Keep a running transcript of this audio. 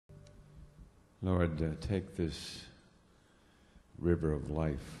Lord, take this river of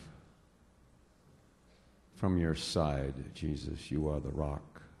life from your side, Jesus. You are the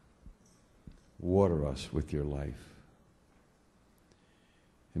rock. Water us with your life.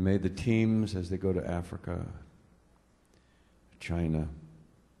 And may the teams, as they go to Africa, China,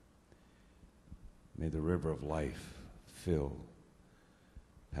 may the river of life fill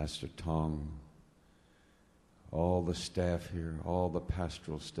Pastor Tong, all the staff here, all the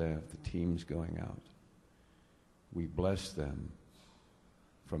pastoral staff, the teams going out. We bless them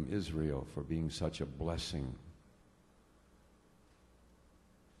from Israel for being such a blessing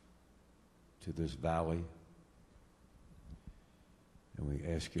to this valley. And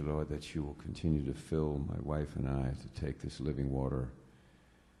we ask you, Lord, that you will continue to fill my wife and I to take this living water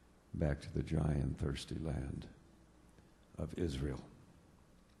back to the dry and thirsty land of Israel.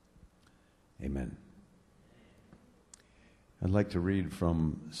 Amen. I'd like to read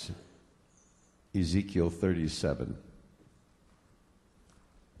from Ezekiel 37.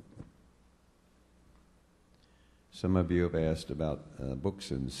 Some of you have asked about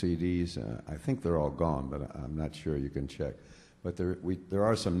books and CDs. I think they're all gone, but I'm not sure. You can check. But there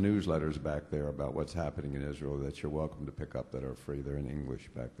are some newsletters back there about what's happening in Israel that you're welcome to pick up that are free. They're in English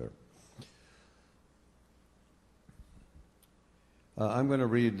back there. I'm going to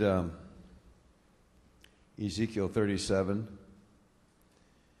read Ezekiel 37.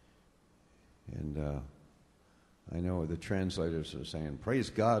 And I know the translators are saying, praise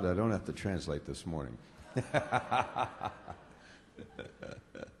God, I don't have to translate this morning.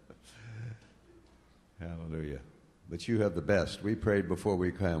 Hallelujah. But you have the best. We prayed before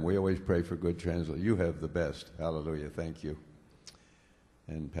we came. We always pray for good translation. You have the best. Hallelujah. Thank you.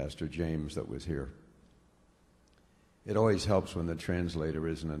 And Pastor James that was here. It always helps when the translator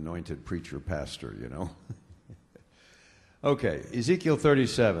is an anointed preacher pastor, you know. Okay, Ezekiel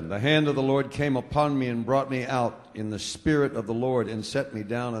 37. The hand of the Lord came upon me and brought me out in the spirit of the Lord and set me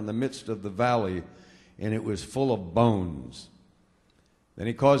down in the midst of the valley, and it was full of bones. Then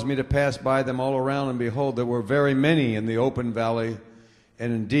he caused me to pass by them all around, and behold, there were very many in the open valley,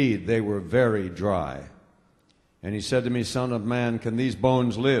 and indeed they were very dry. And he said to me, Son of man, can these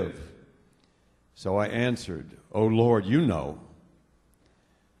bones live? So I answered, O Lord, you know.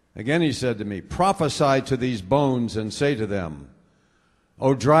 Again he said to me, prophesy to these bones and say to them,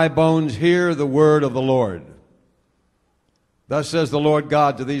 O dry bones, hear the word of the Lord. Thus says the Lord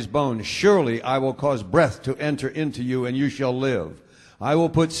God to these bones, surely I will cause breath to enter into you, and you shall live. I will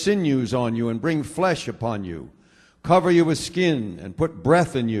put sinews on you and bring flesh upon you, cover you with skin and put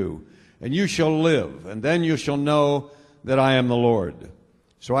breath in you, and you shall live, and then you shall know that I am the Lord.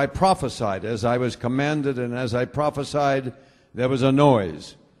 So I prophesied as I was commanded, and as I prophesied, there was a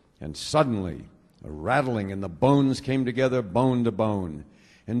noise, and suddenly a rattling, and the bones came together, bone to bone.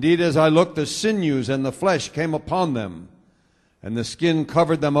 Indeed, as I looked, the sinews and the flesh came upon them, and the skin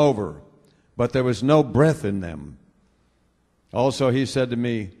covered them over, but there was no breath in them. Also he said to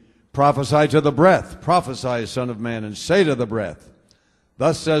me, prophesy to the breath, prophesy, Son of man, and say to the breath,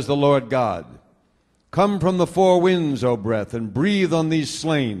 thus says the Lord God, come from the four winds, O breath, and breathe on these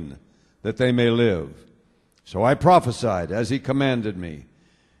slain, that they may live. So I prophesied as he commanded me.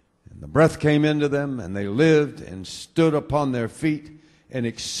 And the breath came into them, and they lived and stood upon their feet, an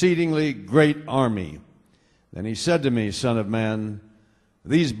exceedingly great army. Then he said to me, Son of man,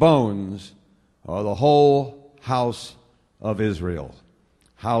 these bones are the whole house of Israel.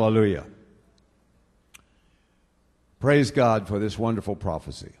 Hallelujah. Praise God for this wonderful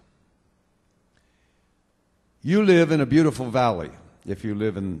prophecy. You live in a beautiful valley. If you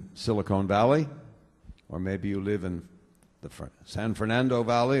live in Silicon Valley, or maybe you live in the San Fernando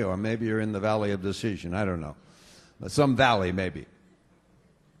Valley, or maybe you're in the Valley of Decision. I don't know. But some valley maybe.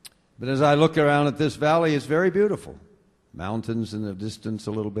 But as I look around at this valley, it's very beautiful. Mountains in the distance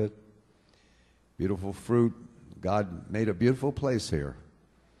a little bit. Beautiful fruit. God made a beautiful place here.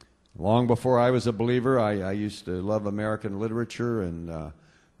 Long before I was a believer, I used to love American literature, and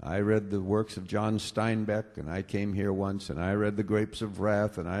I read the works of John Steinbeck, and I came here once, and I read The Grapes of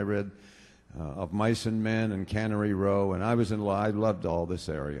Wrath, and I read Of Mice and Men and Cannery Row, and I loved all this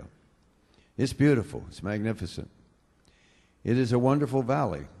area. It's beautiful. It's magnificent. It is a wonderful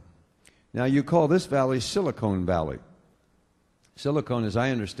valley. Now, you call this valley Silicon Valley. Silicone, as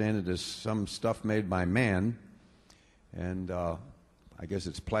I understand it, is some stuff made by man, and I guess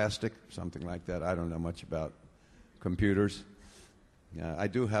it's plastic, something like that. I don't know much about computers. I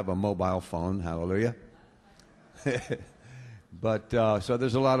do have a mobile phone, hallelujah. But so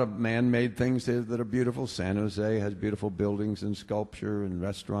there's a lot of man-made things there that are beautiful. San Jose has beautiful buildings and sculpture and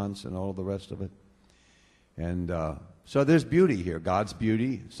restaurants and all the rest of it. And So there's beauty here, God's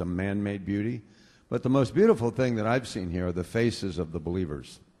beauty, some man-made beauty. But the most beautiful thing that I've seen here are the faces of the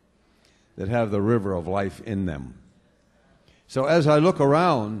believers that have the river of life in them. So as I look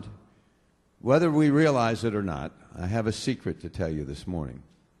around, whether we realize it or not, I have a secret to tell you this morning.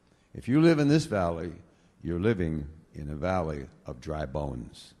 If you live in this valley, you're living in a valley of dry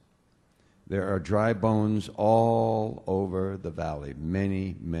bones. There are dry bones all over the valley.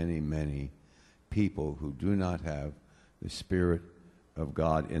 Many, many, many people who do not have the Spirit of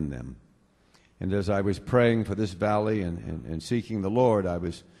God in them. And as I was praying for this valley and seeking the Lord,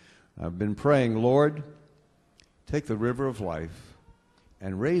 I've been praying, Lord, take the river of life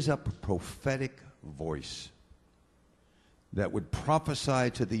and raise up a prophetic voice that would prophesy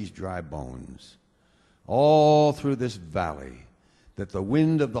to these dry bones all through this valley, that the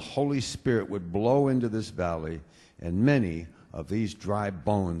wind of the Holy Spirit would blow into this valley, and many of these dry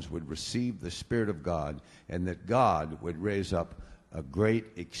bones would receive the Spirit of God, and that God would raise up a great,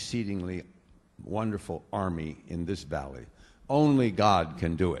 exceedingly wonderful army in this valley. Only God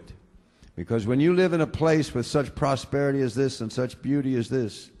can do it. Because when you live in a place with such prosperity as this and such beauty as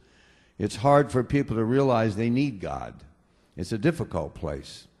this, it's hard for people to realize they need God. It's a difficult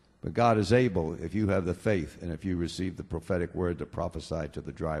place. But God is able if you have the faith and if you receive the prophetic word to prophesy to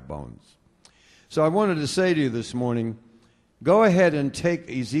the dry bones. So I wanted to say to you this morning, go ahead and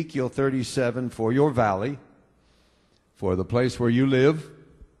take Ezekiel 37 for your valley, for the place where you live.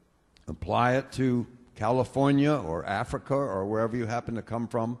 Apply it to California or Africa or wherever you happen to come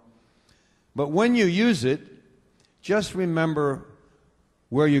from. But when you use it, just remember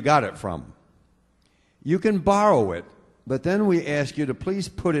where you got it from. You can borrow it, but then we ask you to please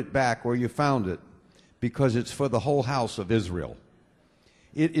put it back where you found it, because it's for the whole house of Israel.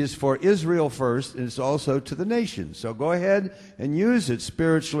 It is for Israel first, and it's also to the nations. So go ahead and use it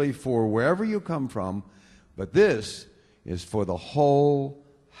spiritually for wherever you come from, but this is for the whole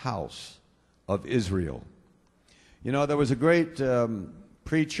house of Israel. You know, there was a great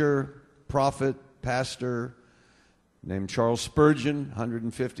preacher, prophet, pastor named Charles Spurgeon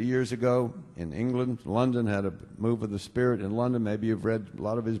 150 years ago in England. London had a move of the Spirit in London. Maybe you've read a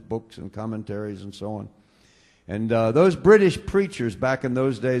lot of his books and commentaries and so on. And those British preachers back in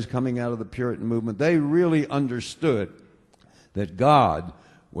those days coming out of the Puritan movement, they really understood that God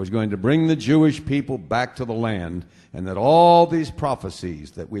was going to bring the Jewish people back to the land, and that all these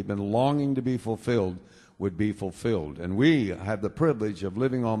prophecies that we've been longing to be fulfilled would be fulfilled. And we have the privilege of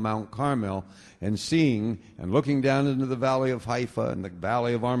living on Mount Carmel and seeing and looking down into the valley of Haifa and the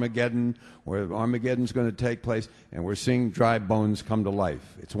valley of Armageddon, where Armageddon's going to take place, and we're seeing dry bones come to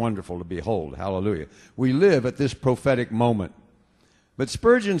life. It's wonderful to behold. Hallelujah. We live at this prophetic moment. But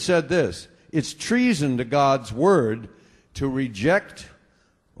Spurgeon said this: it's treason to God's word to reject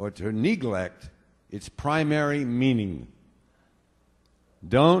or to neglect its primary meaning.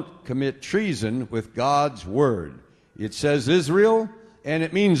 Don't commit treason with God's word. It says Israel, and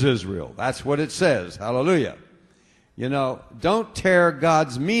it means Israel. That's what it says. Hallelujah. You know, don't tear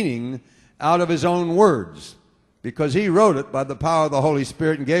God's meaning out of his own words, because he wrote it by the power of the Holy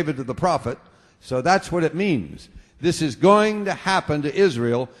Spirit and gave it to the prophet. So that's what it means. This is going to happen to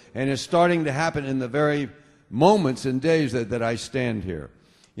Israel, and it's starting to happen in the very moments and days that I stand here.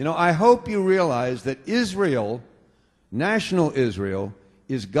 You know, I hope you realize that Israel, national Israel,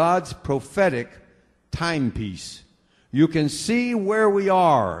 is God's prophetic timepiece. You can see where we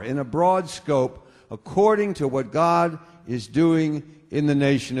are in a broad scope according to what God is doing in the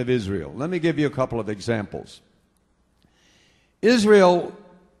nation of Israel. Let me give you a couple of examples. Israel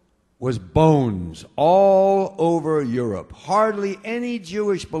was bones all over Europe. Hardly any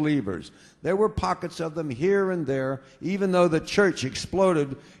Jewish believers. There were pockets of them here and there, even though the church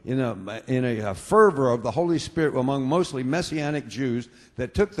exploded in a fervor of the Holy Spirit among mostly Messianic Jews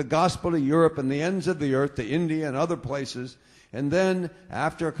that took the gospel to Europe and the ends of the earth, to India and other places. And then,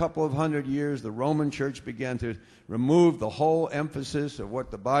 after a couple of hundred years, the Roman Church began to remove the whole emphasis of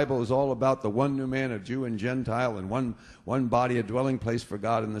what the Bible is all about, the one new man of Jew and Gentile, and one body, a dwelling place for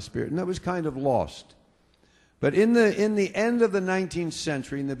God and the Spirit. And that was kind of lost. But in the end of the 19th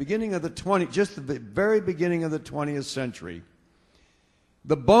century, in the beginning of the very beginning of the 20th century,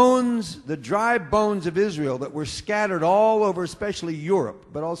 the dry bones of Israel that were scattered all over, especially Europe,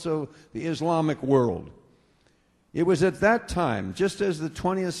 but also the Islamic world. It was at that time, just as the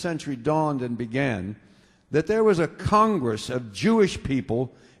 20th century dawned and began, that there was a congress of Jewish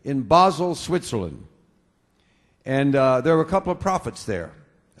people in Basel, Switzerland. And there were a couple of prophets there,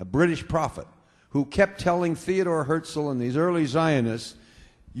 a British prophet, who kept telling Theodore Herzl and these early Zionists,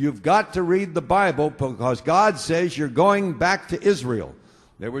 you've got to read the Bible because God says you're going back to Israel.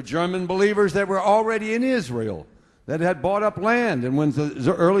 There were German believers that were already in Israel that had bought up land. And when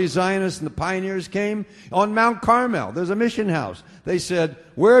the early Zionists and the pioneers came on Mount Carmel, there's a mission house. They said,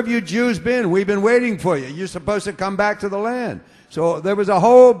 "Where have you Jews been? We've been waiting for you. You're supposed to come back to the land." So there was a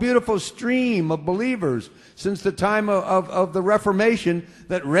whole beautiful stream of believers since the time of the Reformation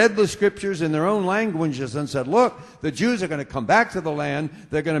that read the scriptures in their own languages and said, look, the Jews are going to come back to the land.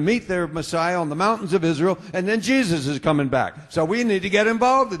 They're going to meet their Messiah on the mountains of Israel, and then Jesus is coming back. So we need to get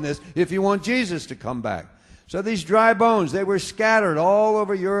involved in this if you want Jesus to come back. So these dry bones, they were scattered all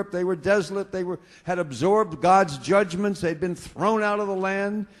over Europe. They were desolate. Had absorbed God's judgments. They'd been thrown out of the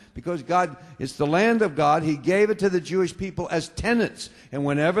land because God, it's the land of God. He gave it to the Jewish people as tenants. And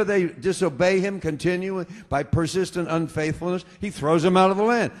whenever they disobey Him continually by persistent unfaithfulness, He throws them out of the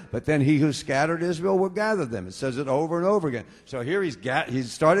land. But then He who scattered Israel will gather them. It says it over and over again. So here He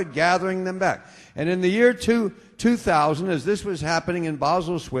started gathering them back. And in the year 2000, as this was happening in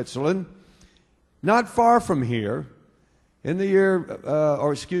Basel, Switzerland, not far from here, in the year,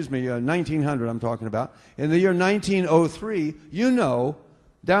 1900 I'm talking about, in the year 1903,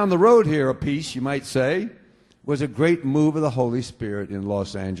 down the road here a piece, you might say, was a great move of the Holy Spirit in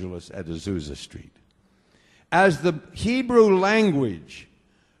Los Angeles at Azusa Street. As the Hebrew language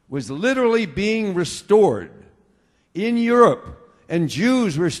was literally being restored in Europe, and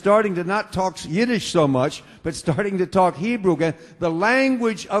Jews were starting to not talk Yiddish so much, but starting to talk Hebrew again. The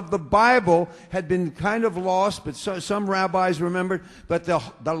language of the Bible had been kind of lost, but some rabbis remembered. But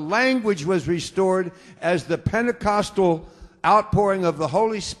the language was restored as the Pentecostal outpouring of the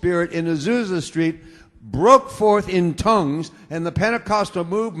Holy Spirit in Azusa Street broke forth in tongues, and the Pentecostal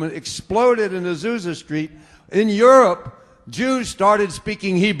movement exploded in Azusa Street. In Europe, Jews started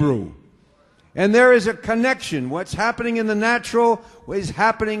speaking Hebrew. And there is a connection. What's happening in the natural is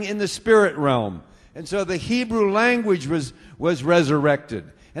happening in the spirit realm. And so the Hebrew language was resurrected.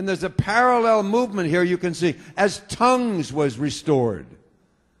 And there's a parallel movement here you can see as tongues was restored.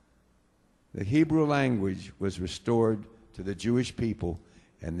 The Hebrew language was restored to the Jewish people,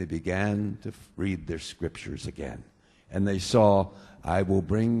 and they began to read their scriptures again. And they saw, I will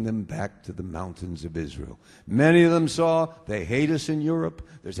bring them back to the mountains of Israel. Many of them saw, they hate us in Europe.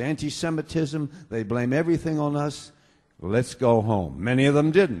 There's anti-Semitism. They blame everything on us. Let's go home. Many of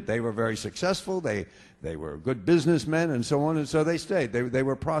them didn't. They were very successful. They were good businessmen and so on, and so they stayed. They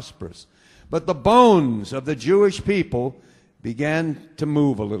were prosperous. But the bones of the Jewish people began to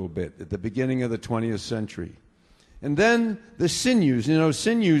move a little bit at the beginning of the 20th century. And then the sinews.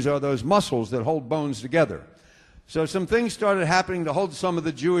 Sinews are those muscles that hold bones together. So some things started happening to hold some of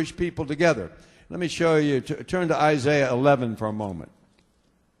the Jewish people together. Let me show you. Turn to Isaiah 11 for a moment.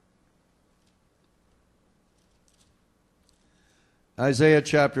 Isaiah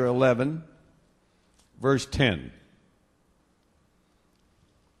chapter 11, verse 10.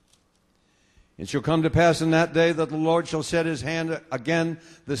 It shall come to pass in that day that the Lord shall set His hand again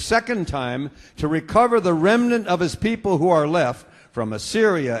the second time to recover the remnant of His people who are left from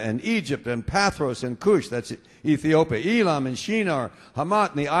Assyria and Egypt and Pathros and Cush, that's Ethiopia, Elam and Shinar,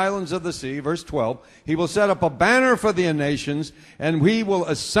 Hamat, and the islands of the sea. Verse 12, He will set up a banner for the nations, and He will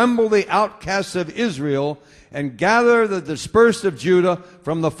assemble the outcasts of Israel and gather the dispersed of Judah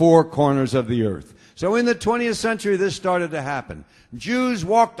from the four corners of the earth. So in the 20th century, this started to happen. Jews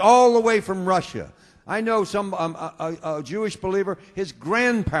walked all the way from Russia. I know a Jewish believer, his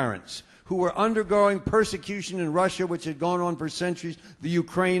grandparents, who were undergoing persecution in Russia, which had gone on for centuries, the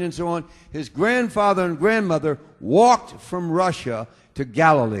Ukraine and so on. His grandfather and grandmother walked from Russia to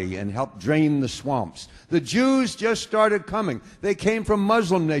Galilee and helped drain the swamps. The Jews just started coming. They came from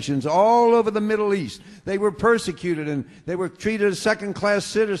Muslim nations all over the Middle East. They were persecuted and they were treated as second-class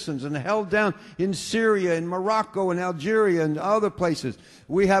citizens and held down in Syria and Morocco and Algeria and other places.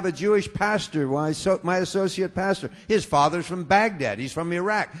 We have a Jewish pastor, my associate pastor. His father's from Baghdad. He's from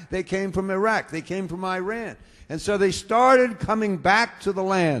Iraq. They came from Iraq. They came from Iran. And so they started coming back to the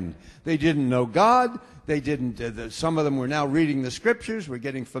land. They didn't know God. Some of them were now reading the scriptures, were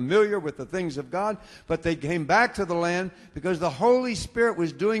getting familiar with the things of God, but they came back to the land because the Holy Spirit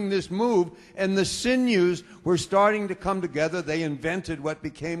was doing this move, and the sinews were starting to come together. They invented what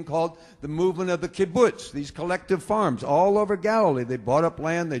became called the movement of the kibbutz, these collective farms all over Galilee. They bought up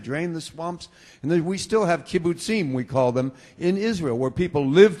land, they drained the swamps, and we still have kibbutzim, we call them, in Israel, where people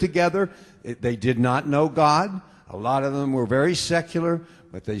live together. They did not know God. A lot of them were very secular,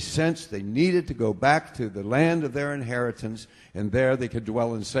 but they sensed they needed to go back to the land of their inheritance, and there they could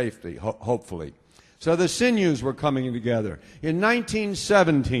dwell in safety, hopefully. So the sinews were coming together. In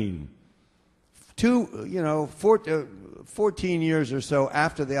 1917, 14 years or so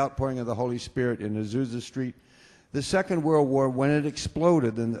after the outpouring of the Holy Spirit in Azusa Street, the Second World War, when it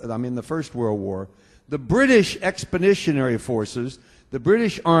exploded, the First World War, the British expeditionary forces, the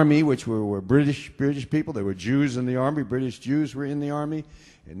British Army, which were British people, there were Jews in the army, British Jews were in the army,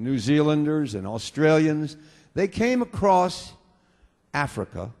 and New Zealanders and Australians. They came across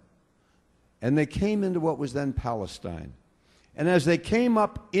Africa, and they came into what was then Palestine. And as they came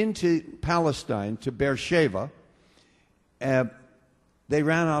up into Palestine, to Beersheba, they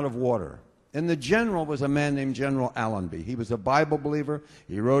ran out of water. And the general was a man named General Allenby. He was a Bible believer.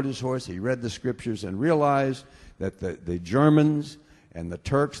 He rode his horse. He read the scriptures and realized that the Germans and the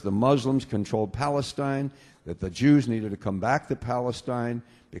Turks, the Muslims, controlled Palestine, that the Jews needed to come back to Palestine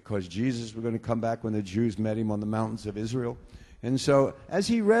because Jesus was going to come back when the Jews met him on the mountains of Israel. And so as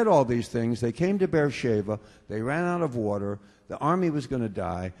he read all these things, they came to Beersheba. They ran out of water. The army was going to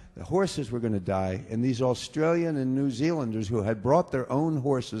die. The horses were going to die. And these Australian and New Zealanders who had brought their own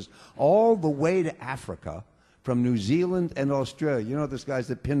horses all the way to Africa from New Zealand and Australia. You know those guys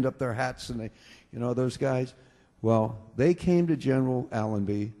that pinned up their hats and they, you know those guys? Well, they came to General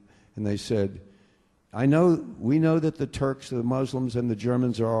Allenby and they said, we know that the Turks, the Muslims, and the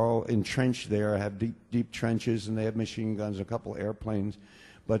Germans are all entrenched there, have deep trenches, and they have machine guns, a couple airplanes.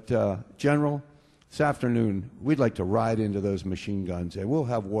 But, General, this afternoon, we'd like to ride into those machine guns, and we'll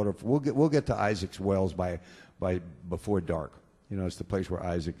have water. We'll get to Isaac's Wells by before dark. You know, it's the place where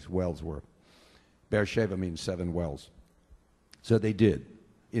Isaac's Wells were. Beersheba means 7 wells. So they did.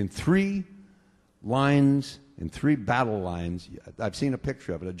 In 3 lines, in 3 battle lines, I've seen a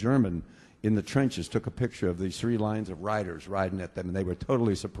picture of it, a German in the trenches took a picture of these 3 lines of riders riding at them, and they were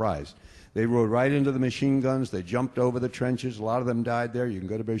totally surprised. They rode right into the machine guns. They jumped over the trenches. A lot of them died there. You can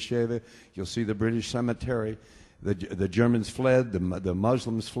go to Beersheba. You'll see the British cemetery. The Germans fled. The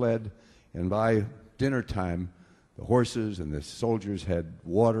Muslims fled. And by dinner time, the horses and the soldiers had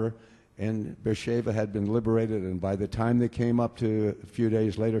water, and Beersheba had been liberated. And by the time they came up to a few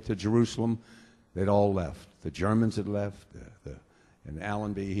days later to Jerusalem, they'd all left. The Germans had left. And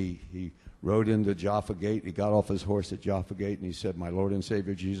Allenby, he rode into Jaffa Gate. He got off his horse at Jaffa Gate, and he said, my Lord and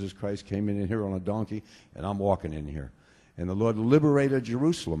Savior Jesus Christ came in here on a donkey, and I'm walking in here. And the Lord liberated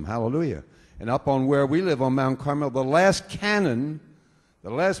Jerusalem. Hallelujah. And up on where we live on Mount Carmel, the last cannon,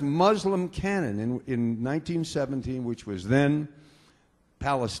 the last Muslim cannon in 1917, which was then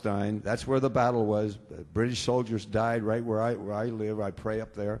Palestine, that's where the battle was. British soldiers died right where I live. I pray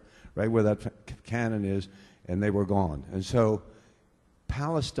up there, right where that cannon is, and they were gone. And so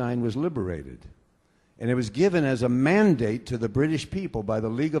Palestine was liberated. And it was given as a mandate to the British people by the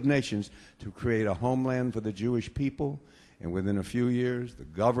League of Nations to create a homeland for the Jewish people. And within a few years, the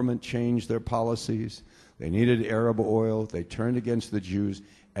government changed their policies. They needed Arab oil. They turned against the Jews.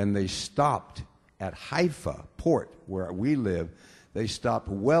 And they stopped at Haifa port, where we live. They stopped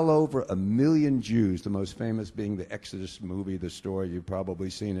well over 1 million Jews, the most famous being the Exodus movie, the story. You've probably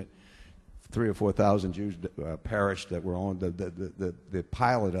seen it. 3,000 or 4,000 Jews perished that were on the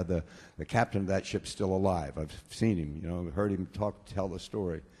pilot of the captain of that ship's still alive. I've seen him, you know, heard him tell the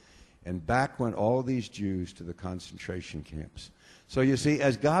story. And back went all these Jews to the concentration camps. So you see,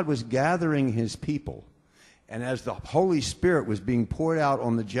 as God was gathering his people, and as the Holy Spirit was being poured out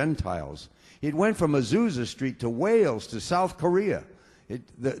on the Gentiles, it went from Azusa Street to Wales to South Korea.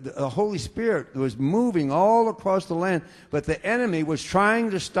 The Holy Spirit was moving all across the land, but the enemy was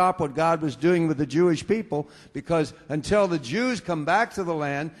trying to stop what God was doing with the Jewish people, because until the Jews come back to the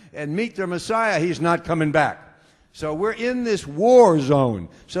land and meet their Messiah, he's not coming back. So we're in this war zone.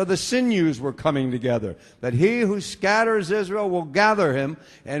 So the sinews were coming together, that he who scatters Israel will gather him.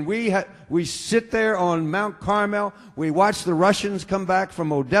 And we sit there on Mount Carmel. We watch the Russians come back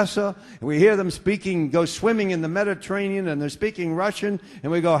from Odessa. And we hear them go swimming in the Mediterranean, and they're speaking Russian. And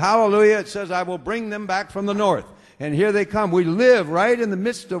we go, hallelujah. It says, I will bring them back from the north. And here they come. We live right in the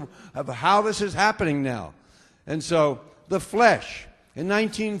midst of how this is happening now. And so the flesh. In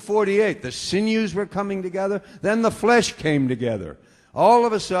 1948, the sinews were coming together. Then the flesh came together. All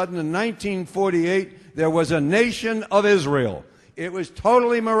of a sudden, in 1948, there was a nation of Israel. It was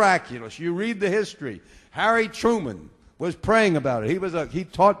totally miraculous. You read the history. Harry Truman was praying about it. He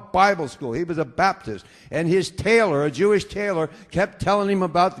taught Bible school. He was a Baptist. And his tailor, a Jewish tailor, kept telling him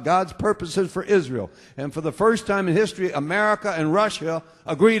about God's purposes for Israel. And for the first time in history, America and Russia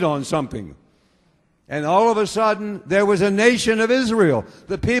agreed on something. And all of a sudden, there was a nation of Israel.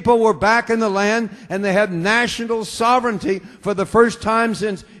 The people were back in the land, and they had national sovereignty for the first time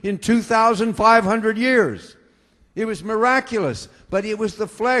since in 2,500 years. It was miraculous, but it was the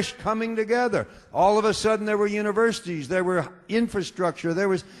flesh coming together. All of a sudden, there were universities, there were infrastructure,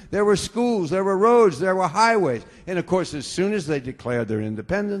 there were schools, there were roads, there were highways. And of course, as soon as they declared their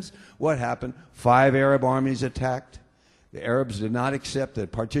independence, what happened? 5 Arab armies attacked. The Arabs did not accept the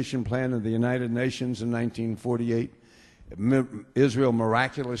partition plan of the United Nations in 1948. Israel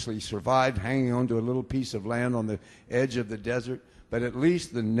miraculously survived, hanging on to a little piece of land on the edge of the desert, but at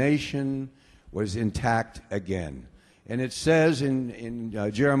least the nation was intact again. And it says in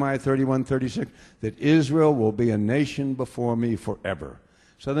Jeremiah 31:36 that Israel will be a nation before me forever.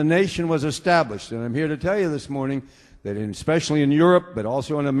 So the nation was established, and I'm here to tell you this morning that especially in Europe, but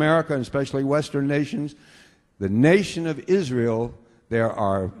also in America, and especially Western nations, the nation of Israel, there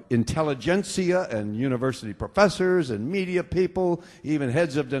are intelligentsia and university professors and media people, even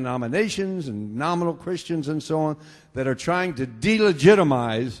heads of denominations and nominal Christians and so on, that are trying to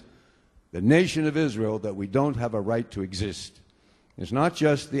delegitimize the nation of Israel, that we don't have a right to exist. It's not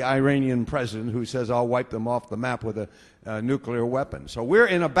just the Iranian president who says, I'll wipe them off the map with a nuclear weapon. So we're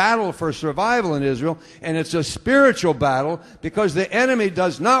in a battle for survival in Israel, and it's a spiritual battle because the enemy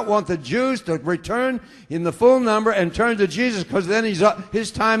does not want the Jews to return in the full number and turn to Jesus, because then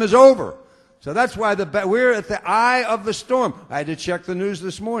his time is over. So that's why we're at the eye of the storm. I had to check the news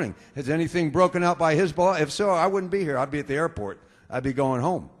this morning. Has anything broken out by Hezbollah? If so, I wouldn't be here. I'd be at the airport. I'd be going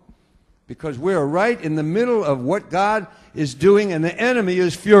home. Because we're right in the middle of what God is doing, and the enemy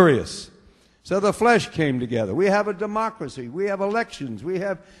is furious. So the flesh came together. We have a democracy. We have elections. We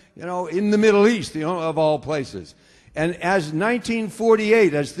have, in the Middle East, of all places. And as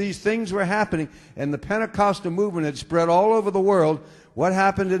 1948, as these things were happening, and the Pentecostal movement had spread all over the world, what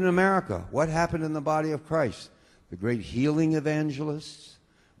happened in America? What happened in the body of Christ? The great healing evangelists,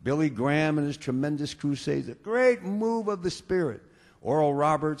 Billy Graham and his tremendous crusades, a great move of the Spirit. Oral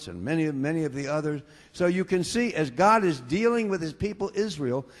Roberts and many of the others. So you can see, as God is dealing with his people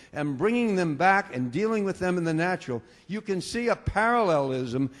Israel and bringing them back and dealing with them in the natural, you can see a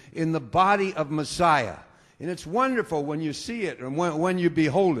parallelism in the body of Messiah. And it's wonderful when you see it and when you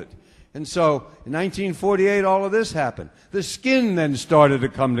behold it. And so in 1948, all of this happened. The skin then started to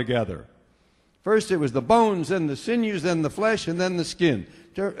come together. First it was the bones, then the sinews, then the flesh, and then the skin.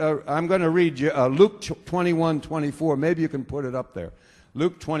 I'm going to read you Luke 21:24. Maybe you can put it up there.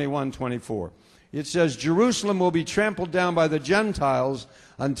 Luke 21:24. It says, Jerusalem will be trampled down by the Gentiles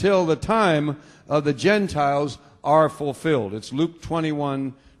until the time of the Gentiles are fulfilled. It's Luke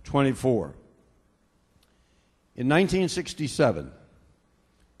 21:24. In 1967,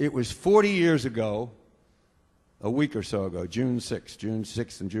 it was 40 years ago, a week or so ago, June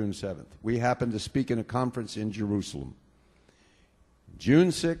 6th and June 7th. We happened to speak in a conference in Jerusalem.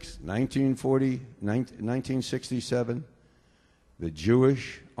 June 6, 1967, the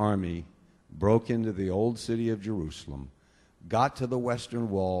Jewish army broke into the old city of Jerusalem, got to the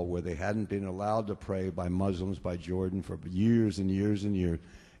Western Wall where they hadn't been allowed to pray by Muslims, by Jordan, for years and years and years,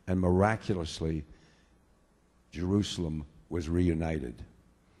 and miraculously, Jerusalem was reunited.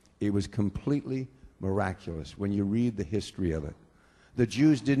 It was completely miraculous when you read the history of it. The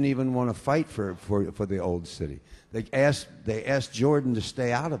Jews didn't even want to fight for the old city. They asked Jordan to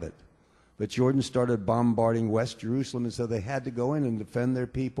stay out of it. But Jordan started bombarding West Jerusalem, and so they had to go in and defend their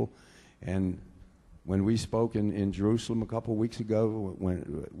people. And when we spoke in Jerusalem a couple of weeks ago,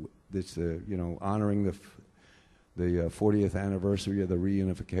 when it's honoring the 40th anniversary of the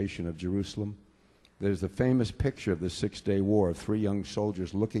reunification of Jerusalem, there's a famous picture of the Six-Day War of 3 young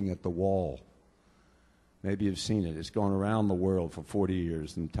soldiers looking at the wall. Maybe you've seen it. It's gone around the world for 40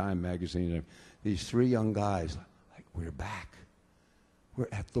 years in Time magazine. These 3 young guys, like, we're back. We're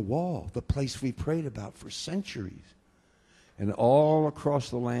at the wall, the place we prayed about for centuries. And all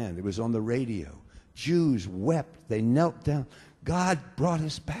across the land, it was on the radio. Jews wept. They knelt down. God brought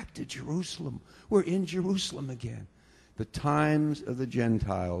us back to Jerusalem. We're in Jerusalem again. The times of the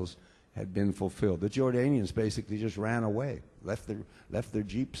Gentiles had been fulfilled. The Jordanians basically just ran away, left their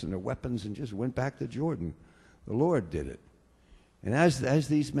jeeps and their weapons and just went back to Jordan. The Lord did it. And as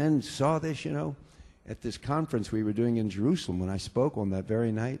these men saw this, at this conference we were doing in Jerusalem, when I spoke on that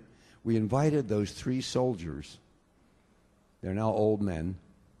very night, we invited those 3 soldiers. They're now old men.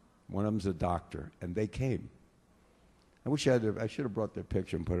 One of them's a doctor, and they came. I should have brought their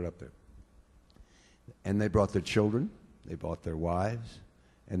picture and put it up there. And they brought their children, they brought their wives,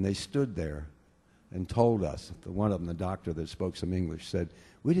 and they stood there and told us, one of them, the doctor that spoke some English, said,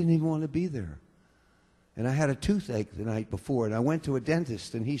 we didn't even want to be there. And I had a toothache the night before, and I went to a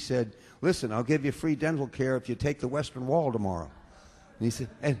dentist, and he said, listen, I'll give you free dental care if you take the Western Wall tomorrow. And he said,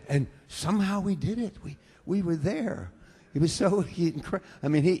 and somehow we did it. We were there. It was so incredible. I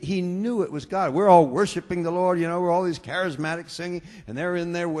mean, he knew it was God. We're all worshiping the Lord, we're all these charismatics singing, and they're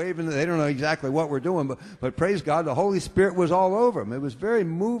in there waving. They don't know exactly what we're doing, but praise God, the Holy Spirit was all over them. It was very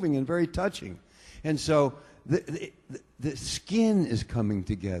moving and very touching. And so the skin is coming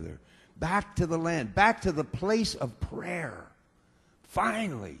together. back to the land, back to the place of prayer.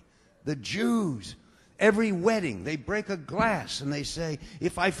 Finally, the Jews, every wedding, they break a glass and they say,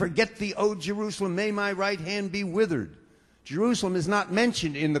 if I forget thee, O Jerusalem, may my right hand be withered. Jerusalem is not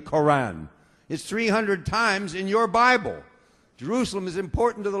mentioned in the Quran. It's 300 times in your Bible. Jerusalem is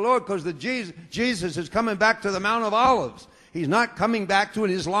important to the Lord because Jesus is coming back to the Mount of Olives. He's not coming back to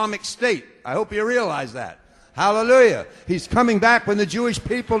an Islamic state. I hope you realize that. Hallelujah. He's coming back when the Jewish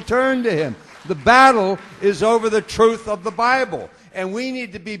people turn to him. The battle is over the truth of the Bible. And we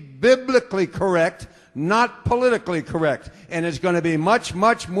need to be biblically correct, not politically correct. And it's going to be much,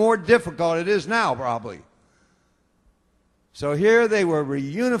 much more difficult. It is now, probably. So here they were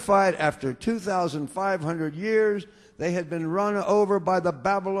reunified after 2,500 years. They had been run over by the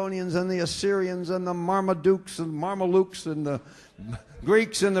Babylonians and the Assyrians and the Marmadukes and Mamelukes and the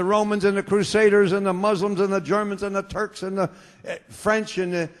Greeks and the Romans and the Crusaders and the Muslims and the Germans and the Turks and the French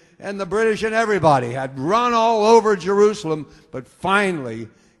and the British, and everybody had run all over Jerusalem. But finally,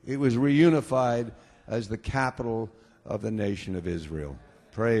 it was reunified as the capital of the nation of Israel.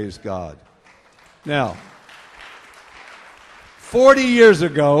 Praise God. Now, 40 years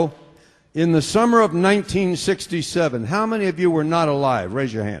ago, in the summer of 1967, how many of you were not alive?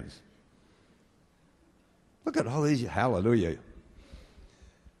 Raise your hands. Look at all these. Hallelujah.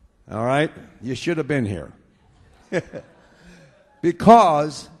 All right? You should have been here.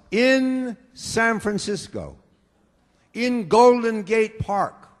 Because in San Francisco, in Golden Gate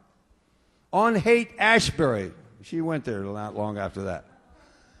Park, on Haight-Ashbury, she went there not long after that,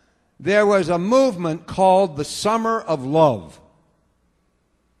 there was a movement called the Summer of Love.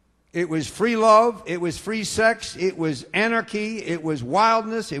 It was free love, it was free sex, it was anarchy, it was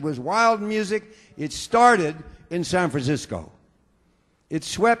wildness, it was wild music. It started in San Francisco. It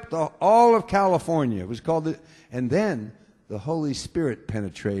swept all of California. It was called and then the Holy Spirit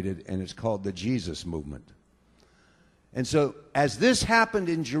penetrated, and it's called the Jesus movement. And so as this happened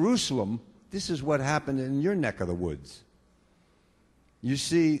in Jerusalem, this is what happened in your neck of the woods. You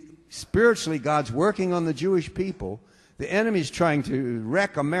see, spiritually, God's working on the Jewish people. The enemy's trying to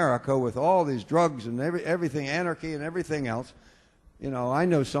wreck America with all these drugs and everything, anarchy and everything else. You know, I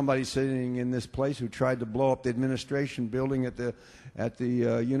know somebody sitting in this place who tried to blow up the administration building at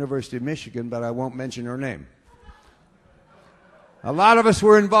the University of Michigan, but I won't mention her name. A lot of us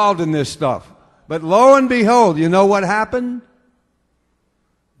were involved in this stuff. But lo and behold, you know what happened?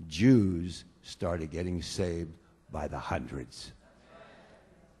 Jews started getting saved by the hundreds.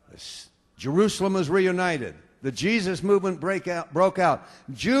 Jerusalem was reunited. The Jesus movement broke out.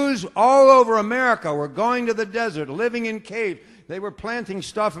 Jews all over America were going to the desert, living in caves. They were planting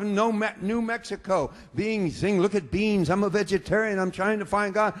stuff in New Mexico, saying, look at beans, I'm a vegetarian, I'm trying to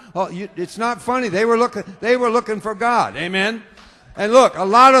find God. Oh, it's not funny. They were looking for God. Amen? And look, a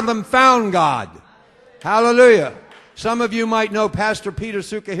lot of them found God. Hallelujah. Some of you might know Pastor Peter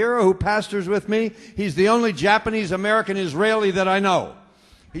Sukahiro, who pastors with me. He's the only Japanese-American Israeli that I know.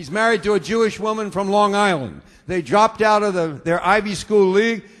 He's married to a Jewish woman from Long Island. They dropped out of their Ivy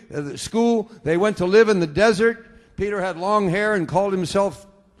School school. They went to live in the desert. Peter had long hair and called himself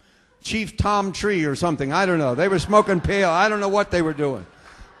Chief Tom Tree or something. I don't know. They were smoking pale. I don't know what they were doing.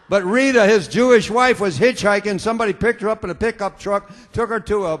 But Rita, his Jewish wife, was hitchhiking. Somebody picked her up in a pickup truck, took her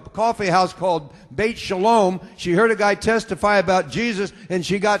to a coffee house called Beit Shalom. She heard a guy testify about Jesus, and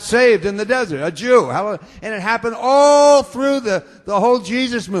she got saved in the desert, a Jew. And it happened all through the whole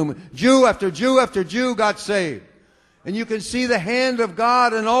Jesus movement. Jew after Jew after Jew got saved. And you can see the hand of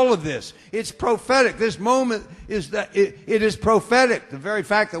God in all of this. It's prophetic. This moment is that it is prophetic. The very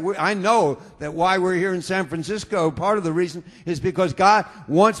fact that I know that why we're here in San Francisco, part of the reason is because God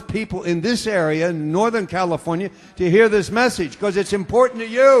wants people in this area, in Northern California, to hear this message because it's important to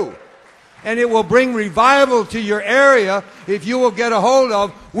you. And it will bring revival to your area if you will get a hold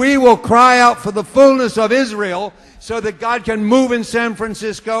of. We will cry out for the fullness of Israel so that God can move in San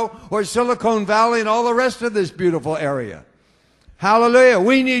Francisco or Silicon Valley and all the rest of this beautiful area. Hallelujah.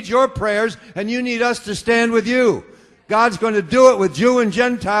 We need your prayers, and you need us to stand with you. God's going to do it with Jew and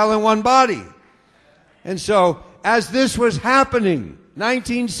Gentile in one body. And so, as this was happening,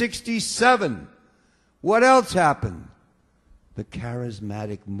 1967, what else happened? The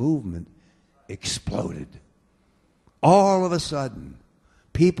charismatic movement exploded. All of a sudden,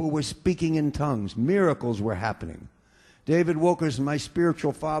 people were speaking in tongues. Miracles were happening. David Wilkerson, my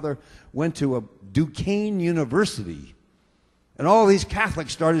spiritual father, went to a Duquesne University, and all these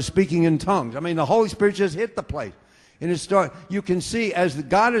Catholics started speaking in tongues. I mean, the Holy Spirit just hit the place. And you can see as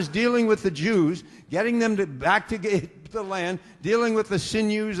God is dealing with the Jews, getting them back to the land, dealing with the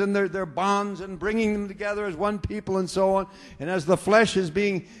sinews and their bonds and bringing them together as one people and so on. And as the flesh is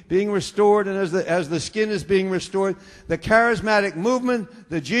being restored and as the skin is being restored, the charismatic movement,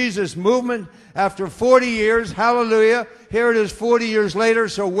 the Jesus movement, after 40 years, hallelujah, here it is 40 years later.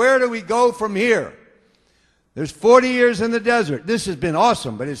 So where do we go from here? There's 40 years in the desert. This has been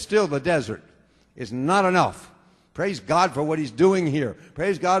awesome, but it's still the desert. It's not enough. Praise God for what He's doing here.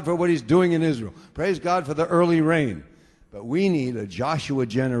 Praise God for what He's doing in Israel. Praise God for the early rain. But we need a Joshua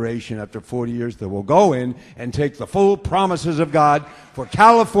generation after 40 years that will go in and take the full promises of God for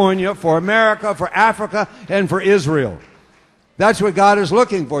California, for America, for Africa, and for Israel. That's what God is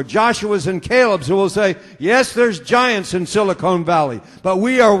looking for. Joshua's and Caleb's who will say, yes, there's giants in Silicon Valley, but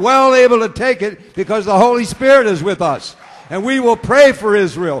we are well able to take it because the Holy Spirit is with us. And we will pray for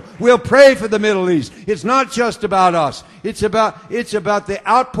Israel. We'll pray for the Middle East. It's not just about us. It's about the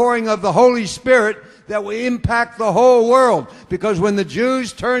outpouring of the Holy Spirit that will impact the whole world. Because when the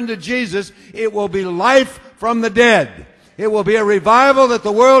Jews turn to Jesus, it will be life from the dead. It will be a revival that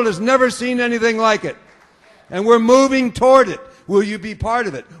the world has never seen anything like it. And we're moving toward it. Will you be part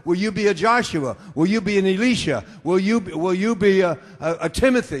of it? Will you be a Joshua? Will you be an Elisha? Will you be a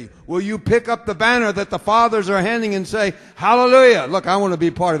Timothy? Will you pick up the banner that the fathers are handing and say, hallelujah? Look, I want to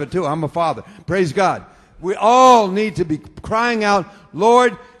be part of it too. I'm a father. Praise God. We all need to be crying out,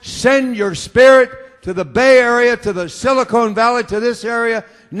 Lord, send your Spirit to the Bay Area, to the Silicon Valley, to this area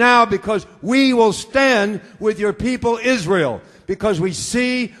now, because we will stand with your people Israel, because we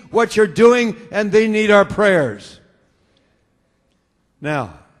see what you're doing and they need our prayers.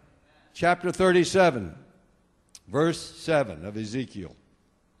 Now, chapter 37, verse 7 of Ezekiel.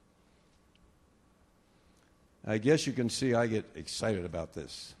 I guess you can see I get excited about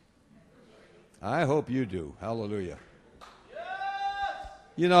this. I hope you do. Hallelujah.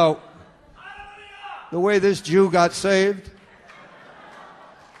 You know, the way this Jew got saved,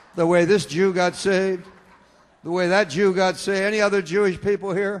 the way this Jew got saved, the way that Jew got saved, any other Jewish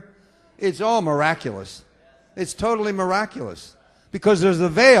people here, it's all miraculous. It's totally miraculous. Because there's a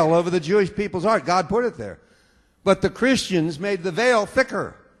veil over the Jewish people's heart. God put it there. But the Christians made the veil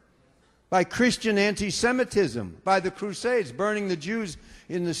thicker by Christian anti-Semitism, by the Crusades, burning the Jews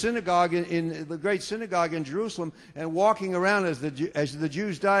in the synagogue, in the great synagogue in Jerusalem, and walking around as the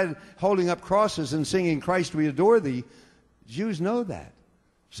Jews died, holding up crosses and singing, Christ, we adore thee. Jews know that.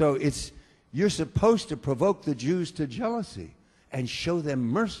 So you're supposed to provoke the Jews to jealousy and show them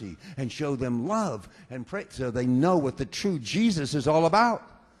mercy and show them love and pray so they know what the true Jesus is all about.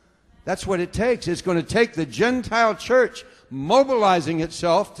 That's what it takes. It's going to take the Gentile church mobilizing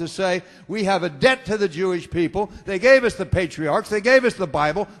itself to say, we have a debt to the Jewish people. They gave us the patriarchs. They gave us the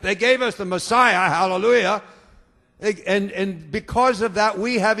Bible. They gave us the Messiah. Hallelujah. And because of that,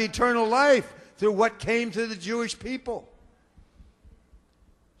 we have eternal life through what came to the Jewish people.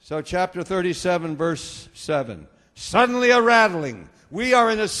 So chapter 37, verse 7. Suddenly a rattling. We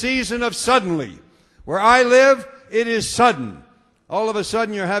are in a season of suddenly. Where I live, it is sudden. All of a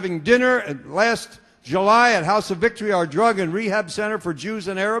sudden you're having dinner. Last July at House of Victory, our drug and rehab center for Jews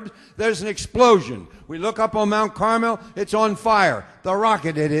and Arabs, there's an explosion. We look up on Mount Carmel, it's on fire. The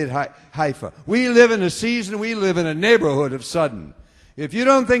rocket had hit Haifa. We live in a season, we live in a neighborhood of sudden. If you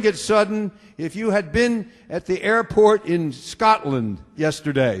don't think it's sudden, if you had been at the airport in Scotland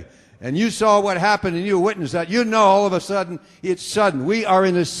yesterday, and you saw what happened and you witnessed that, you know all of a sudden it's sudden. We are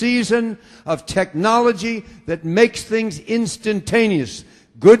in a season of technology that makes things instantaneous.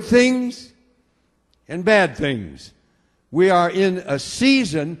 Good things and bad things. We are in a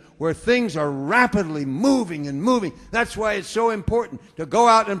season where things are rapidly moving and moving. That's why it's so important to go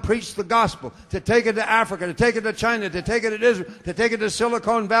out and preach the gospel, to take it to Africa, to take it to China, to take it to Israel, to take it to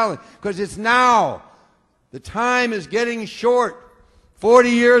Silicon Valley, because it's now. The time is getting short. 40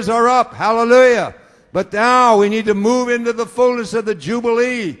 years are up. Hallelujah. But now we need to move into the fullness of the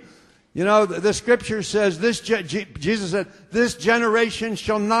Jubilee. You know, the scripture says, Jesus said, this generation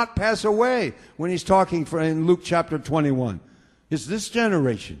shall not pass away, when he's talking in Luke chapter 21. It's this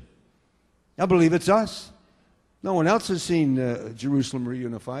generation. I believe it's us. No one else has seen Jerusalem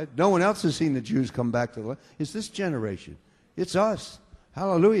reunified. No one else has seen the Jews come back to the land. It's this generation. It's us.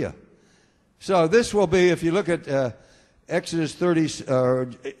 Hallelujah. So this will be, if you look at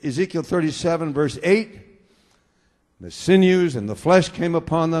Ezekiel 37, verse 8, the sinews and the flesh came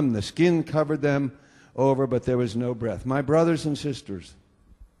upon them, the skin covered them over, but there was no breath. My brothers and sisters,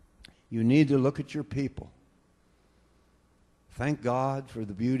 you need to look at your people. Thank God for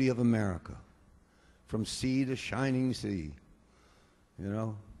the beauty of America, from sea to shining sea. You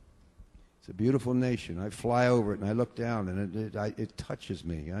know, It's a beautiful nation. I fly over it and I look down and it touches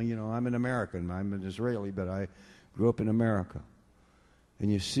me. You know, I'm an American. I'm an Israeli, but I grew up in America.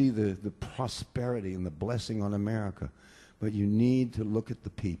 And you see the prosperity and the blessing on America. But you need to look at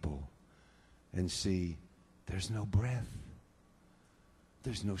the people and see there's no breath.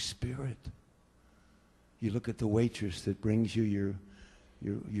 There's no spirit. You look at the waitress that brings you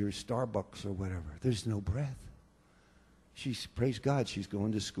your Starbucks or whatever. There's no breath. Praise God, she's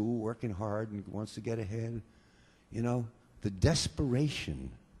going to school, working hard, and wants to get ahead. You know, the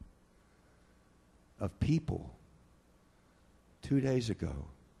desperation of people 2 days ago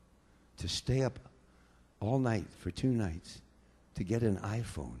to stay up all night for 2 nights to get an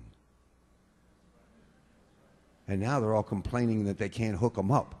iPhone. And now they're all complaining that they can't hook them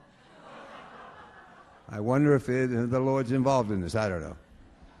up. I wonder if the Lord's involved in this. I don't know.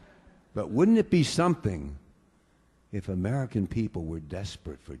 But wouldn't it be something if American people were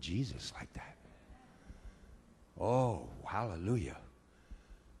desperate for Jesus like that? Oh, hallelujah.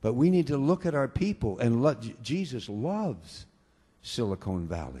 But we need to look at our people, and Jesus loves Silicon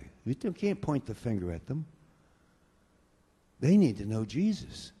Valley. You can't point the finger at them. They need to know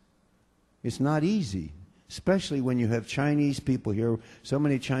Jesus. It's not easy, especially when you have Chinese people here, so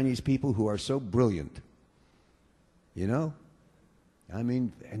many Chinese people who are so brilliant. You know? I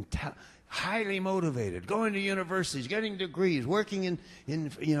mean, and highly motivated, going to universities, getting degrees, working in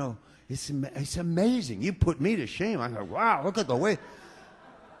you know, it's amazing. You put me to shame. I go, wow, look at the way.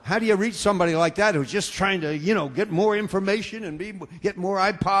 How do you reach somebody like that who's just trying to, you know, get more information and get more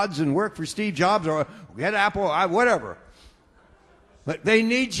iPods and work for Steve Jobs or get Apple, whatever. But they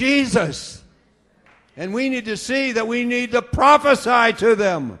need Jesus. And we need to see that we need to prophesy to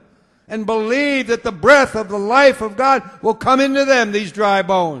them and believe that the breath of the life of God will come into them, these dry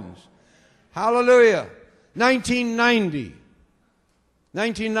bones. Hallelujah. 1990,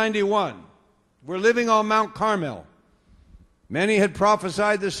 1991, we're living on Mount Carmel. Many had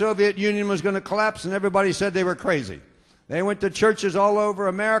prophesied the Soviet Union was going to collapse, and everybody said they were crazy. They went to churches all over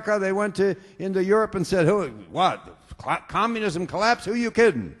America. They went into Europe and said, what? Communism collapsed? Who are you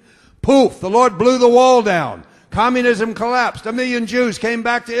kidding? Poof, the Lord blew the wall down. Communism collapsed. 1 million Jews came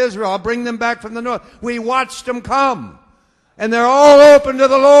back to Israel. I'll bring them back from the north. We watched them come. And they're all open to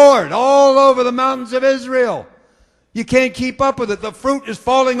the Lord, all over the mountains of Israel. You can't keep up with it. The fruit is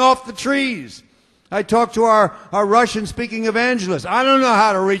falling off the trees. I talked to our Russian-speaking evangelist. I don't know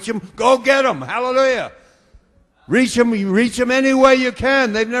how to reach them. Go get them. Hallelujah. Reach them any way you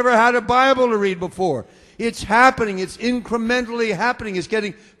can. They've never had a Bible to read before. It's happening. It's incrementally happening. It's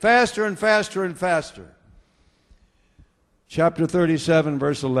getting faster and faster and faster. Chapter 37,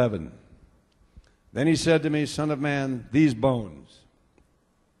 verse 11. Then he said to me, Son of man, these bones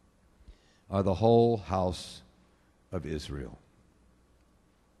are the whole house of Israel.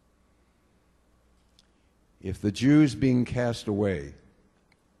 If the Jews being cast away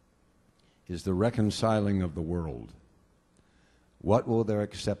is the reconciling of the world, what will their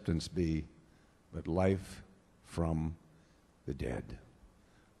acceptance be but life from the dead?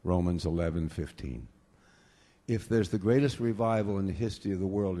 Romans 11:15. If there's the greatest revival in the history of the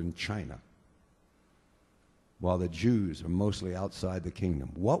world in China, while the Jews are mostly outside the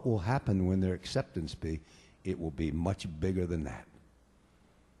kingdom, what will happen when their acceptance be? It will be much bigger than that.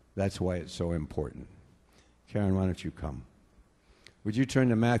 That's why it's so important. Karen, why don't you come? Would you turn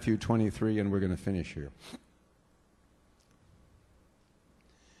to Matthew 23, and we're going to finish here.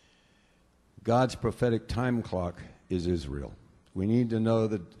 God's prophetic time clock is Israel. We need to know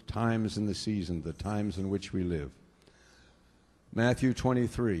the times and the seasons, the times in which we live. Matthew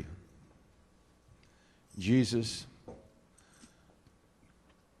 23. Jesus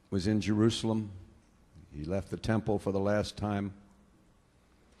was in Jerusalem. He left the temple for the last time.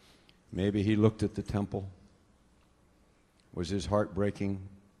 Maybe he looked at the temple. Was his heart breaking?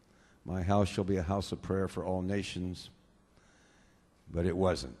 My house shall be a house of prayer for all nations. But it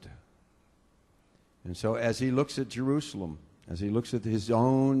wasn't. And so as he looks at Jerusalem, as he looks at his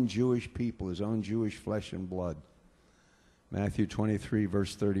own Jewish people, his own Jewish flesh and blood, Matthew 23,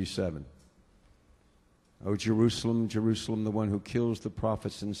 verse 37. O Jerusalem, Jerusalem, the one who kills the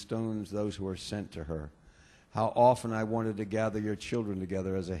prophets and stones those who are sent to her. How often I wanted to gather your children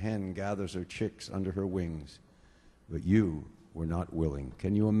together as a hen gathers her chicks under her wings, but you were not willing.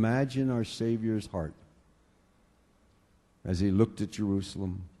 Can you imagine our Savior's heart as he looked at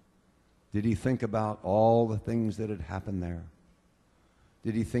Jerusalem? Did he think about all the things that had happened there?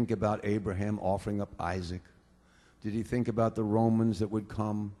 Did he think about Abraham offering up Isaac? Did he think about the Romans that would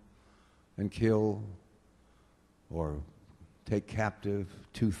come and kill or take captive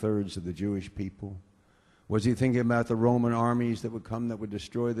 2/3 of the Jewish people? Was he thinking about the Roman armies that would come that would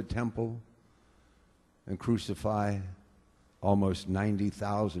destroy the temple? and crucify almost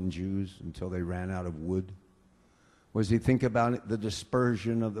 90,000 Jews until they ran out of wood? Was he thinking about the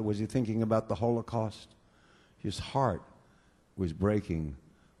dispersion of was he thinking about the Holocaust? His heart was breaking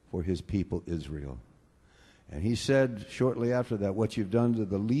for his people Israel. And he said shortly after that, what you've done to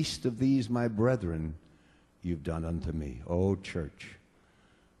the least of these, my brethren, you've done unto me. Oh, church,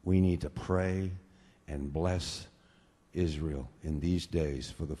 we need to pray and bless Israel in these days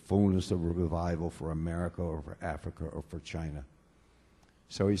for the fullness of revival for America or for Africa or for China.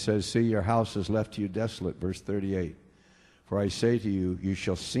 So he says, see, your house is left to you desolate, verse 38. For I say to you, you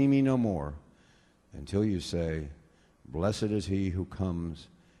shall see me no more until you say, blessed is he who comes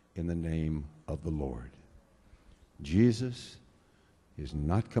in the name of the Lord. Jesus is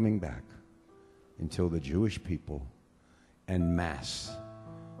not coming back until the Jewish people en masse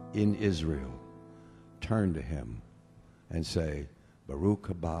in Israel turn to him and say, Baruch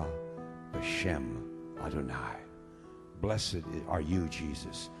haba b'shem Adonai. Blessed are you,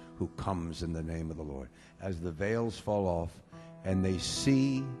 Jesus, who comes in the name of the Lord. As the veils fall off and they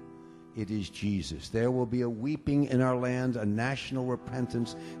see it is Jesus, there will be a weeping in our land, a national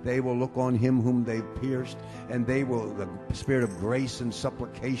repentance. They will look on him whom they pierced, and the spirit of grace and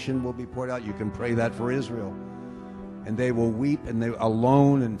supplication will be poured out. You can pray that for Israel. And they will weep, and they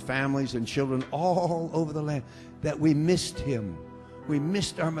alone, and families and children all over the land, that we missed him. We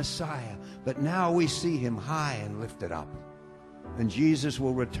missed our Messiah, but now we see him high and lifted up. And Jesus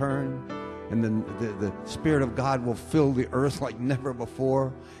will return, and the Spirit of God will fill the earth like never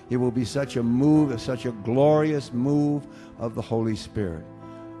before. It will be such a move, such a glorious move of the Holy Spirit.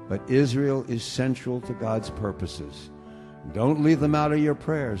 But Israel is central to God's purposes. Don't leave them out of your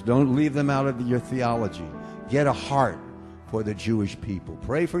prayers. Don't leave them out of your theology. Get a heart for the Jewish people.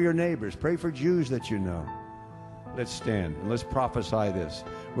 Pray for your neighbors. Pray for Jews that you know. Let's stand and let's prophesy this.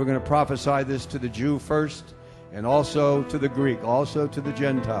 We're going to prophesy this to the Jew first, and also to the Greek, also to the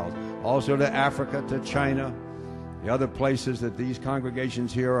Gentiles, also to Africa, to China, the other places that these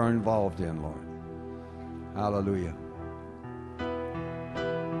congregations here are involved in, Lord. Hallelujah.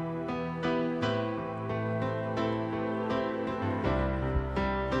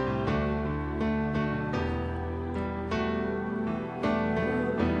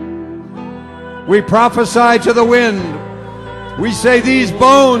 We prophesy to the wind. We say these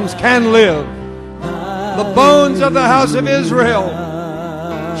bones can live. The bones of the house of Israel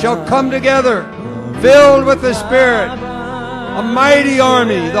shall come together, filled with the Spirit, a mighty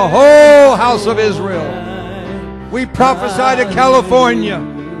army, the whole house of Israel. We prophesy to California.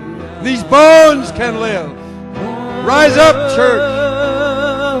 These bones can live. Rise up,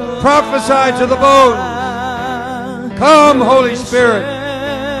 church. Prophesy to the bones. Come, Holy Spirit.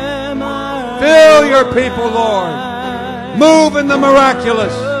 Fill your people, Lord. Move in the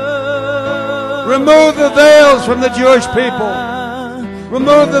miraculous. Remove the veils from the Jewish people.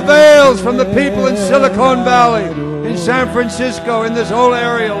 Remove the veils from the people in Silicon Valley, in San Francisco, in this whole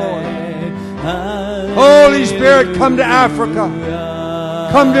area, Lord. Holy Spirit, come to Africa.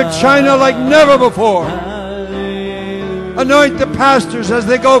 Come to China like never before. Anoint the pastors as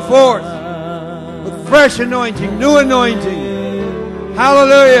they go forth with fresh anointing, new anointing.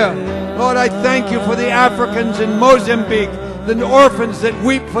 Hallelujah. Lord, I thank you for the Africans in Mozambique, the orphans that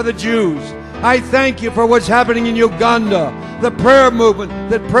weep for the Jews. I thank you for what's happening in Uganda, the prayer movement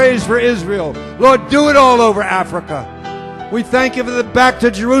that prays for Israel. Lord, do it all over Africa. We thank you for the Back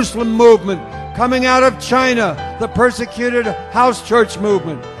to Jerusalem movement coming out of China, the persecuted house church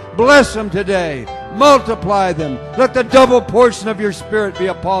movement. Bless them today. Multiply them. Let the double portion of your Spirit be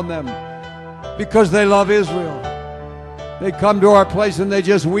upon them because they love Israel. They come to our place and they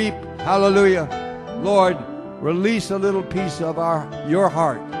just weep. Hallelujah. Lord, release a little piece of your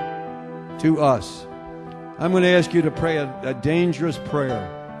heart to us. I'm going to ask you to pray a dangerous prayer.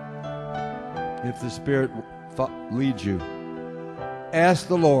 If the Spirit leads you, ask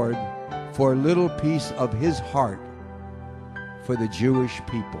the Lord for a little piece of his heart for the Jewish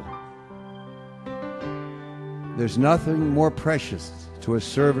people. There's nothing more precious to a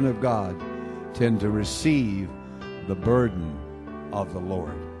servant of God than to receive the burden of the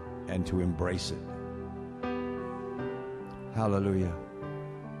Lord and to embrace it. Hallelujah.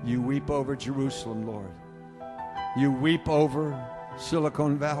 You weep over Jerusalem, Lord. You weep over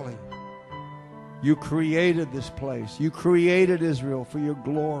Silicon Valley. You created this place. You created Israel for your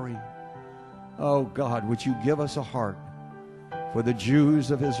glory. Oh God, would you give us a heart for the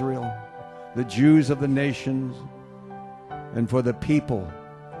Jews of Israel, the Jews of the nations, and for the people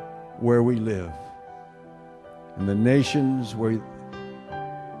where we live, and the nations where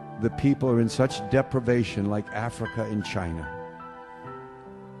the people are in such deprivation, like Africa and China.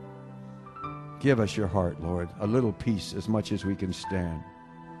 Give us your heart, Lord. A little peace as much as we can stand.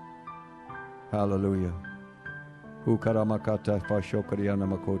 Hallelujah. Hukaramakata fashokariana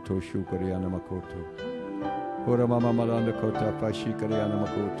makoto shukariana makoto. Hura mama maranda kota fashikariana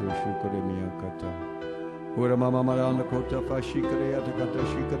makoto shukarimiakata. Hura mama maranda kota fashikariata kata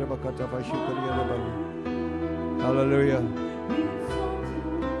shikarabakata fashikariana bahu. Hallelujah.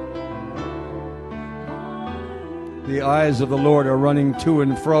 The eyes of the Lord are running to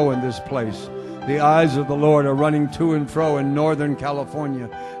and fro in this place. The eyes of the Lord are running to and fro in Northern California.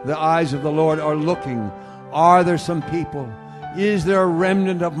 The eyes of the Lord are looking. Are there some people? Is there a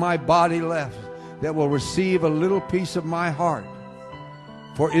remnant of my body left that will receive a little piece of my heart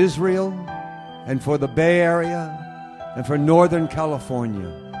for Israel and for the Bay Area and for Northern California?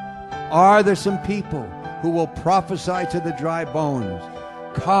 Are there some people who will prophesy to the dry bones,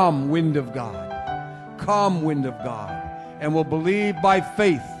 come, wind of God, come, wind of God, and will believe by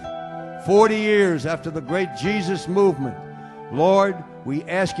faith 40 years after the great Jesus movement? Lord, we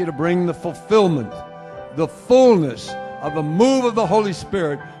ask you to bring the fulfillment, the fullness of the move of the Holy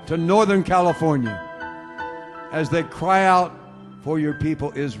Spirit to Northern California as they cry out for your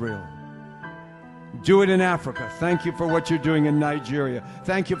people Israel. Do it in Africa. Thank you for what you're doing in Nigeria.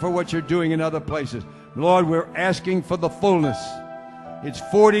 Thank you for what you're doing in other places. Lord, we're asking for the fullness. It's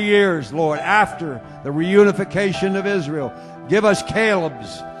 40 years, Lord, after the reunification of Israel. Give us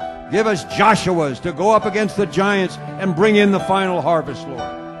Caleb's, give us Joshua's to go up against the giants and bring in the final harvest, Lord.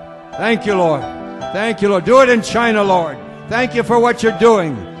 Thank you, Lord. Thank you, Lord. Do it in China, Lord. Thank you for what you're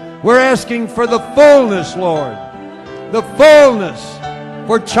doing. We're asking for the fullness, Lord. The fullness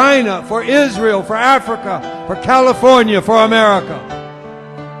for China, for Israel, for Africa, for California, for America.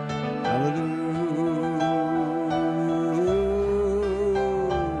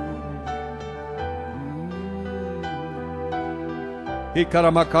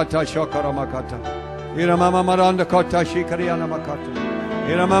 Hikaramakata shokaramakata. Iramama maranda kota shikariana makata.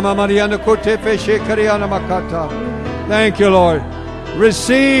 Iramama mariana kote fe shikariana makata. Thank you, Lord.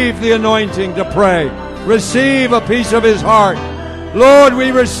 Receive the anointing to pray. Receive a piece of his heart. Lord,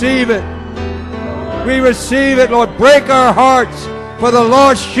 we receive it. We receive it, Lord. Break our hearts for the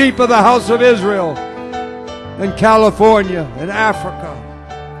lost sheep of the house of Israel and California and Africa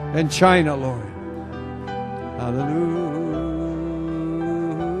and China, Lord. Hallelujah.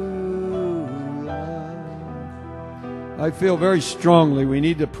 I feel very strongly we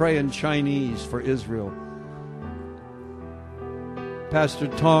need to pray in Chinese for Israel. Pastor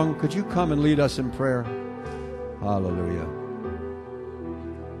Tong, could you come and lead us in prayer? Hallelujah.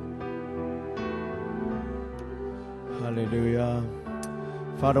 Hallelujah.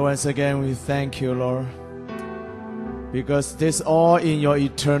 Father, once again, we thank you, Lord, because this all in your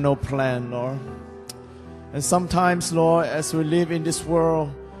eternal plan, Lord. And sometimes, Lord, as we live in this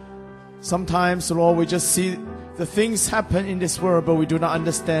world, sometimes, Lord, we just see the things happen in this world, but we do not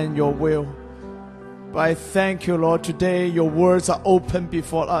understand your will. But I thank you, Lord, today your words are open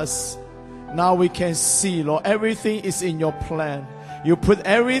before us. Now we can see, Lord, everything is in your plan. You put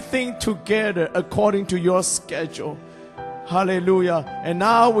everything together according to your schedule. Hallelujah. And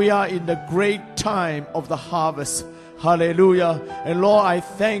now we are in the great time of the harvest. Hallelujah. And Lord, I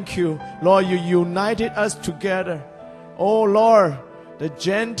thank you. Lord, you united us together. Oh Lord, the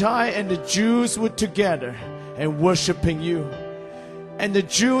Gentile and the Jews were together and worshiping you. And the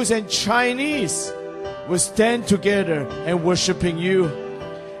Jews and Chinese will stand together and worshiping you.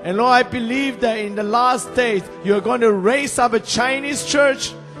 And Lord, I believe that in the last days, you're going to raise up a Chinese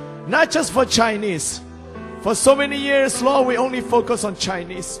church, not just for Chinese. For so many years, Lord, we only focus on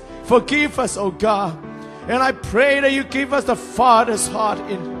Chinese. Forgive us, oh God. And I pray that you give us the Father's heart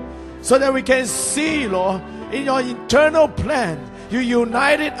so that we can see, Lord, in your eternal plan, you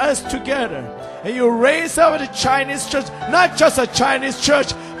united us together. And you raise up the Chinese church, not just a Chinese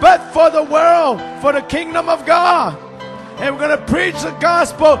church, but for the world, for the kingdom of God. And we're going to preach the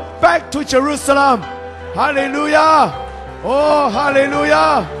gospel back to Jerusalem. Hallelujah. Oh,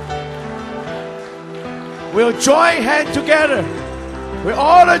 hallelujah. We'll join hands together with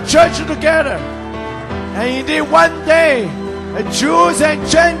all the churches together. And indeed one day, the Jews and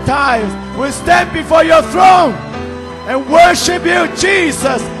Gentiles will stand before your throne and worship you,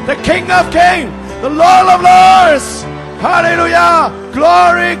 Jesus, the King of Kings, the Lord of Lords. Hallelujah.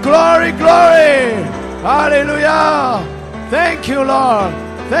 Glory, glory, glory. Hallelujah. Thank you, Lord.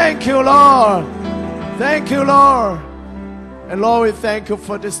 Thank you, Lord. Thank you, Lord. And Lord, we thank you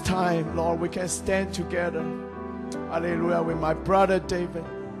for this time. Lord, we can stand together. Hallelujah. With my brother David,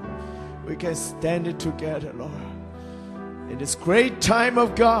 we can stand it together, Lord. In this great time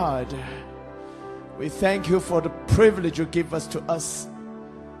of God, we thank you for the privilege you give us to us.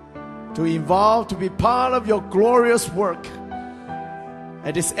 to involve, to be part of your glorious work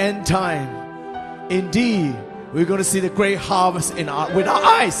at this end time. Indeed, we're going to see the great harvest with our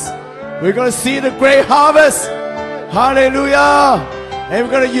eyes. We're going to see the great harvest. Hallelujah. And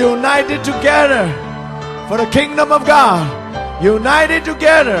we're going to unite it together for the kingdom of God. United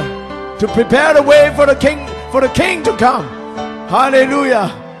together to prepare the way for the king to come. Hallelujah.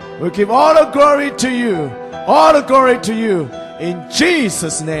 We give all the glory to you. All the glory to you. In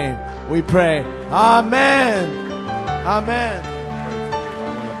Jesus' name we pray. Amen. Amen. I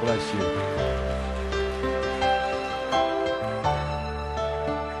want to bless you.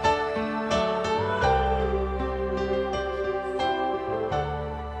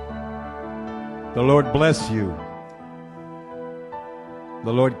 The Lord bless you.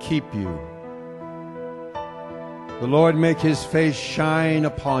 The Lord keep you. The Lord make his face shine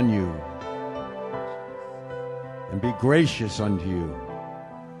upon you and be gracious unto you.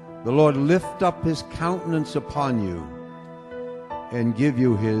 The Lord lift up his countenance upon you and give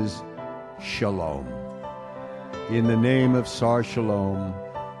you his shalom. In the name of Sar Shalom,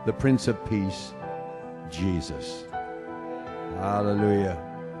 the Prince of Peace, Jesus. Hallelujah.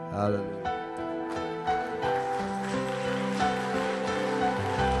 Hallelujah.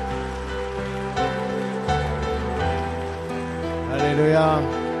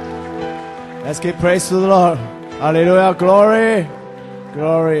 Hallelujah. Let's give praise to the Lord. Hallelujah. Glory.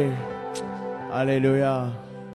 Glory. Hallelujah.